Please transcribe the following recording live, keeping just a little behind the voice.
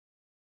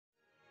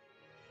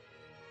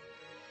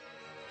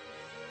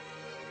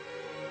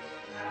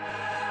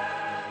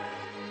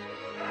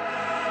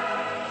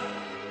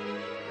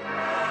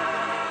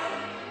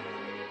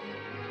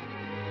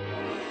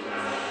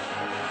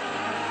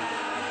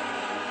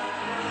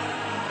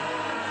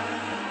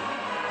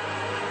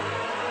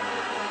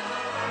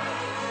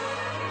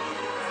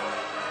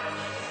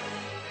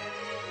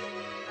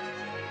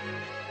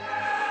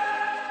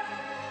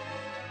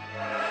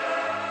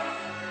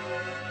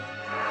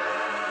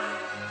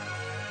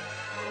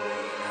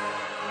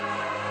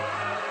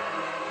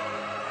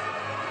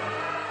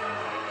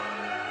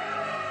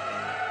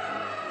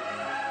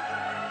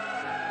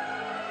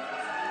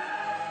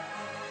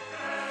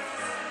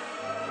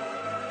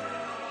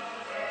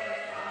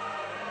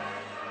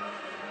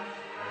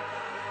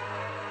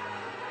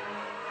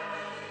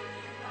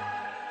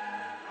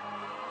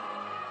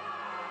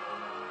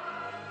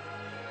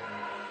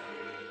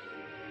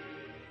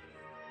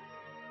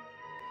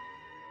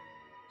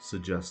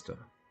Sagesta.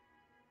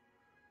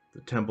 The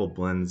temple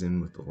blends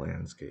in with the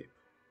landscape,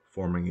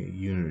 forming a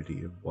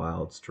unity of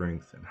wild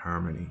strength and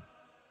harmony.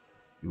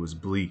 It was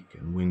bleak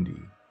and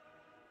windy.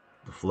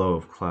 The flow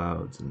of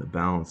clouds and the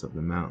balance of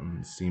the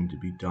mountains seemed to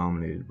be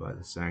dominated by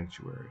the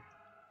sanctuary.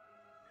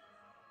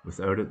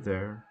 Without it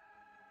there,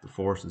 the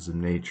forces of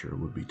nature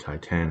would be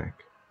titanic.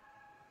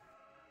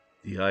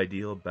 The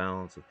ideal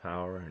balance of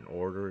power and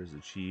order is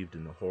achieved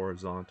in the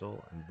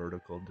horizontal and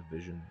vertical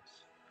divisions.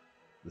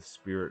 The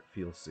spirit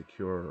feels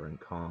secure and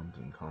calmed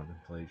in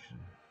contemplation.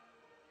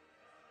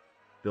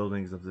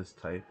 Buildings of this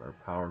type are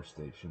power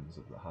stations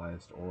of the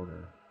highest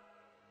order.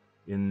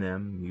 In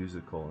them,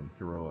 musical and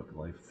heroic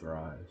life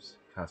thrives,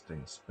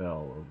 casting a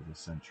spell over the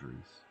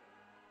centuries.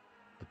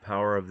 The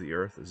power of the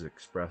earth is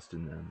expressed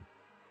in them.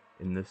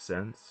 In this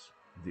sense,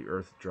 the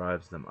earth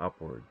drives them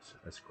upwards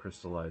as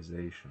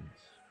crystallizations.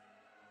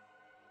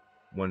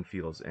 One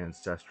feels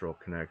ancestral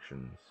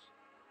connections.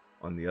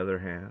 On the other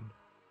hand,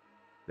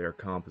 they are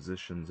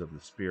compositions of the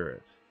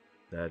spirit,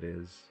 that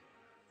is,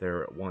 they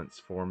are at once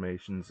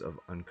formations of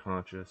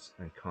unconscious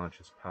and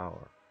conscious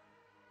power.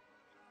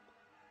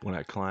 When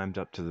I climbed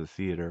up to the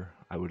theater,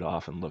 I would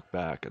often look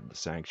back at the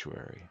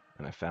sanctuary,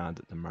 and I found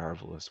that the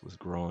marvelous was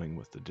growing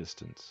with the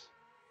distance.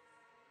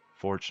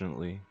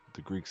 Fortunately,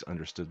 the Greeks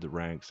understood the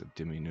ranks of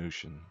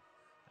diminution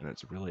and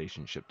its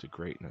relationship to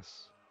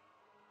greatness.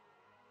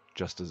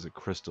 Just as a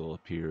crystal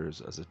appears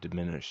as a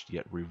diminished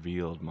yet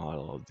revealed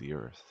model of the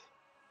earth.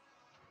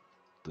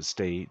 The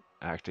state,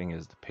 acting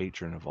as the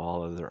patron of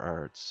all other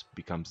arts,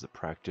 becomes the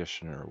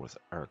practitioner with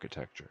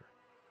architecture,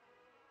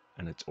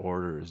 and its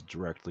order is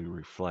directly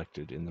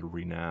reflected in the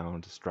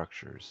renowned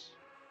structures.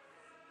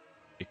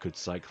 It could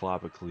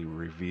cyclopically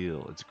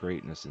reveal its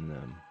greatness in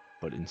them,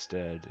 but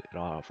instead it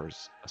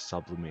offers a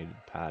sublimated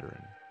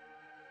pattern.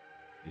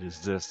 It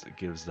is this that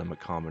gives them a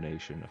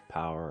combination of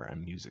power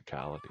and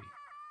musicality.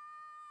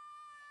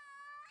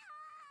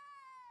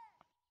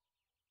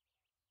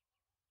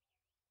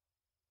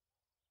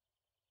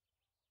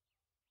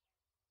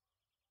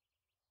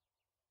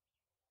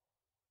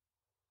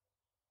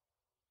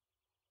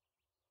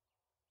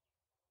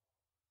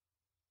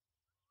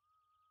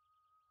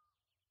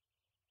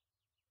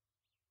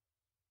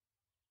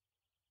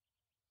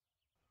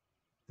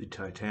 The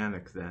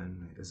Titanic,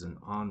 then, is an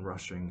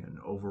onrushing and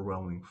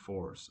overwhelming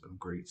force of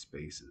great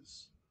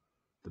spaces,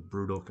 the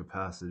brutal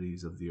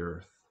capacities of the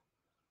earth.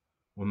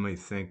 One may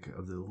think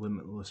of the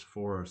limitless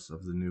forests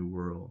of the New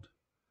World,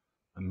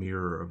 a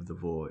mirror of the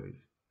void,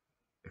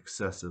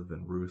 excessive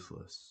and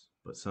ruthless,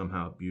 but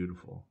somehow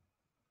beautiful.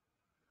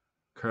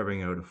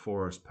 Carving out a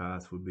forest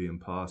path would be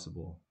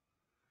impossible.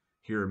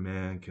 Here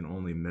man can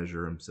only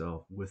measure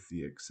himself with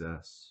the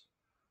excess,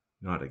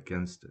 not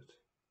against it.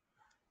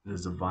 It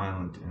is a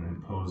violent and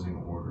imposing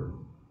order.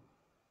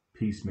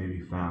 Peace may be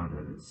found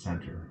at its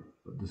center,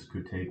 but this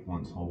could take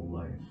one's whole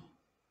life.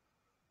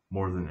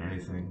 More than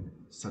anything,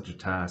 such a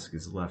task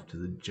is left to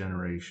the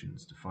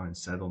generations to find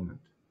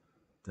settlement,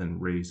 then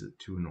raise it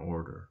to an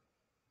order.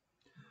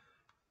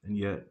 And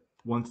yet,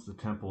 once the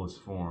temple is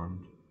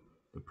formed,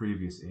 the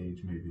previous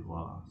age may be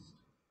lost.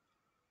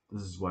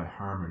 This is why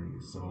harmony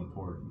is so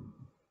important.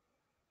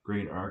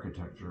 Great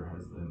architecture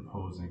has the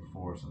imposing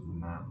force of the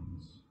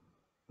mountains,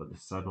 but the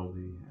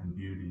subtlety and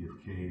beauty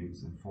of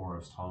caves and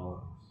forest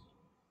hollows.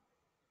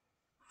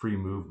 Free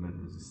movement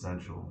is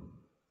essential.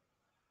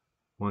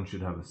 One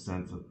should have a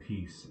sense of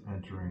peace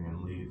entering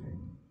and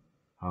leaving.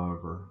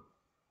 However,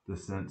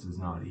 this sense is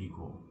not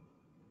equal,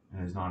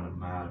 and is not a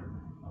matter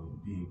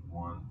of being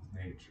one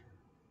with nature.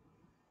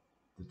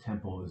 The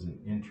temple is an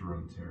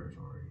interim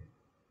territory.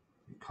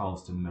 It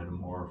calls to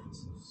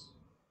metamorphosis,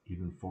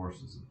 even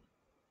forces it.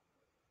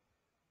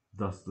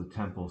 Thus the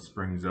temple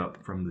springs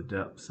up from the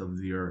depths of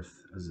the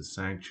earth as a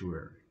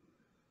sanctuary,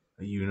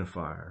 a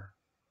unifier.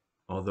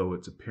 Although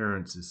its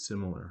appearance is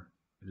similar,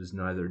 it is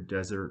neither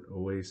desert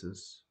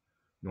oasis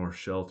nor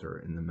shelter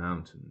in the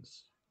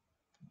mountains.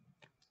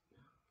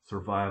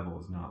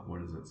 Survival is not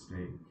what is at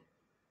stake.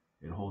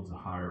 It holds a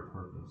higher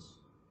purpose,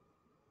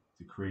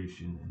 the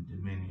creation and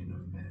dominion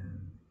of man.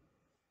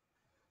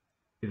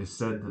 It is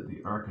said that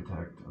the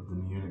architect of the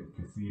Munich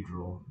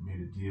cathedral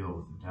made a deal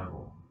with the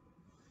devil,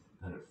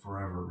 that it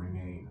forever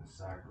remain a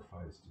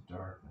sacrifice to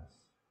darkness.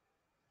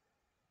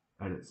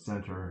 At its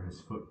center,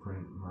 his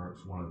footprint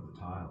marks one of the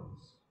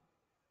tiles.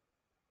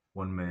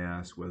 One may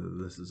ask whether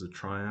this is a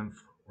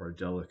triumph or a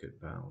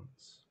delicate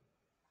balance.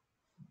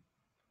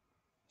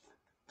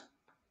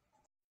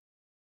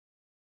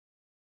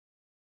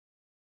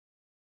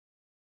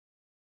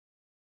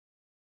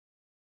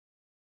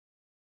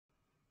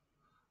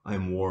 I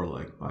am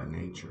warlike by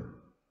nature.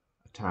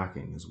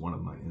 Attacking is one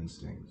of my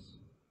instincts.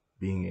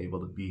 Being able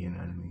to be an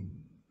enemy,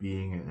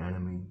 being an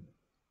enemy,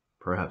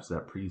 perhaps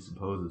that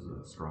presupposes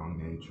a strong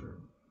nature.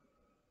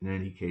 In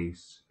any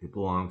case, it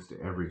belongs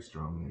to every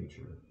strong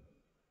nature.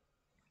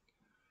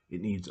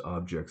 It needs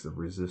objects of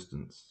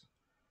resistance,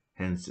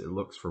 hence it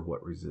looks for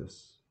what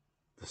resists.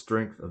 The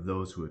strength of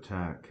those who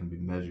attack can be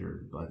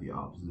measured by the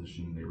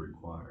opposition they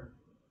require.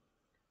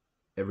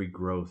 Every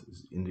growth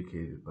is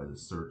indicated by the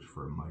search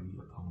for a mighty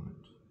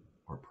opponent,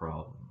 or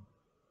problem.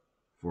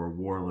 For a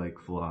warlike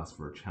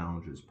philosopher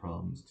challenges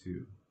problems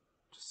too,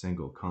 to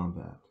single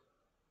combat.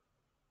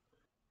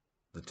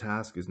 The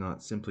task is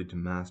not simply to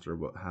master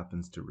what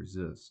happens to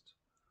resist,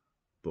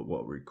 but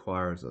what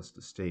requires us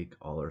to stake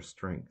all our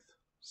strength,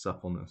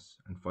 suppleness,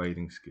 and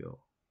fighting skill.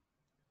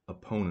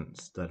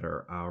 Opponents that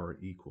are our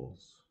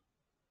equals.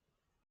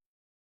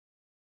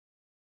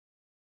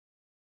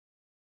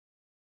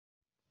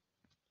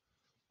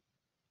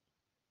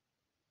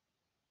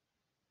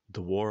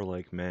 The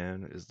warlike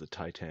man is the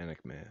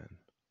titanic man.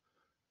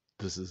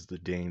 This is the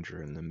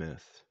danger in the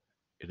myth.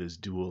 It is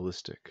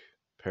dualistic,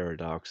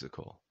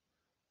 paradoxical.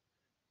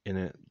 In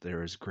it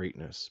there is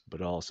greatness,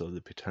 but also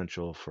the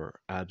potential for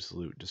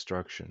absolute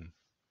destruction.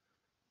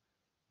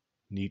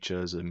 Nietzsche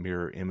is a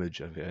mirror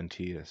image of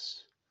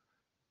Antaeus,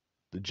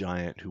 the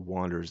giant who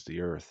wanders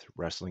the earth,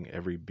 wrestling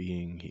every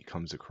being he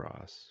comes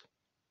across.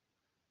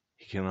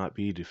 He cannot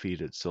be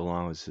defeated so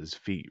long as his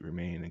feet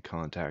remain in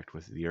contact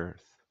with the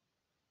earth.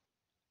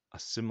 A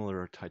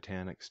similar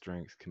titanic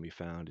strength can be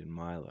found in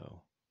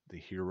Milo, the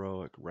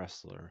heroic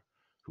wrestler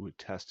who would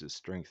test his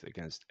strength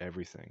against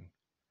everything,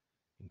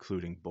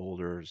 including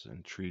boulders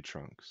and tree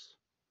trunks,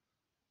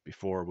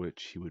 before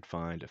which he would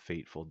find a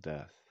fateful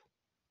death.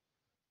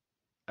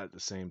 At the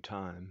same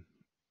time,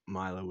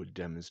 Milo would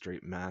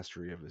demonstrate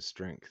mastery of his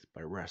strength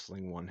by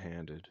wrestling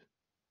one-handed,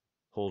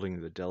 holding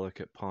the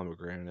delicate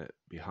pomegranate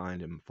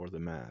behind him for the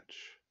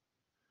match,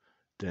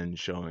 then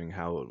showing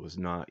how it was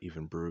not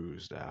even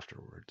bruised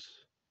afterwards.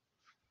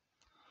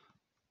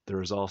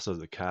 There is also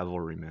the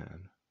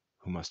cavalryman,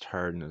 who must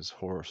harden his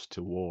horse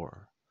to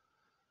war,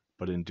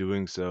 but in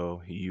doing so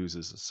he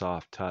uses a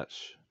soft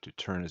touch to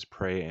turn his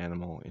prey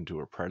animal into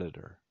a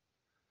predator.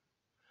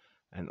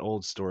 An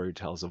old story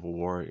tells of a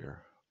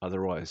warrior,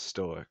 otherwise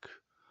stoic,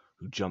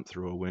 who jumped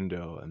through a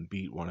window and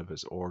beat one of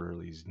his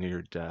orderlies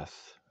near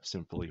death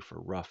simply for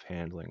rough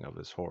handling of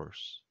his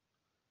horse.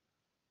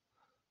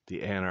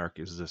 The Anarch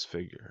is this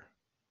figure.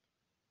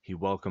 He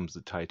welcomes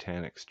the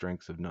titanic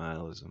strength of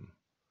nihilism,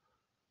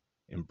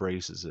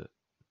 embraces it,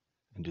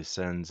 and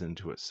descends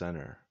into its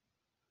center.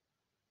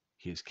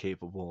 He is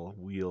capable of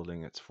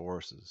wielding its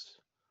forces,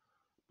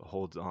 but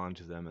holds on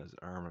to them as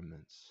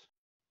armaments.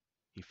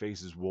 He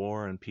faces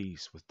war and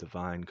peace with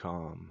divine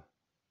calm,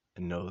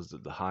 and knows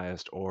that the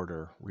highest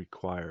order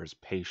requires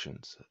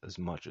patience as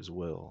much as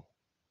will.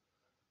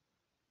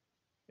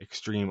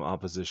 Extreme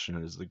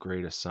opposition is the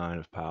greatest sign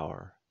of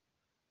power,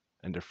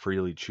 and to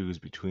freely choose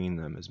between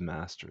them is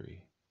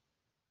mastery.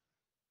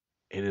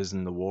 It is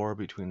in the war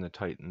between the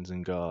Titans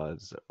and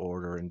gods that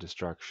order and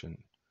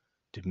destruction,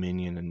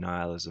 dominion and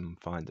nihilism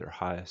find their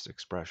highest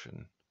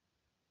expression.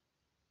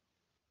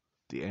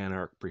 The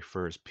Anarch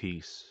prefers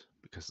peace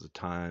because the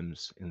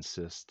times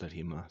insist that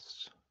he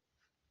must.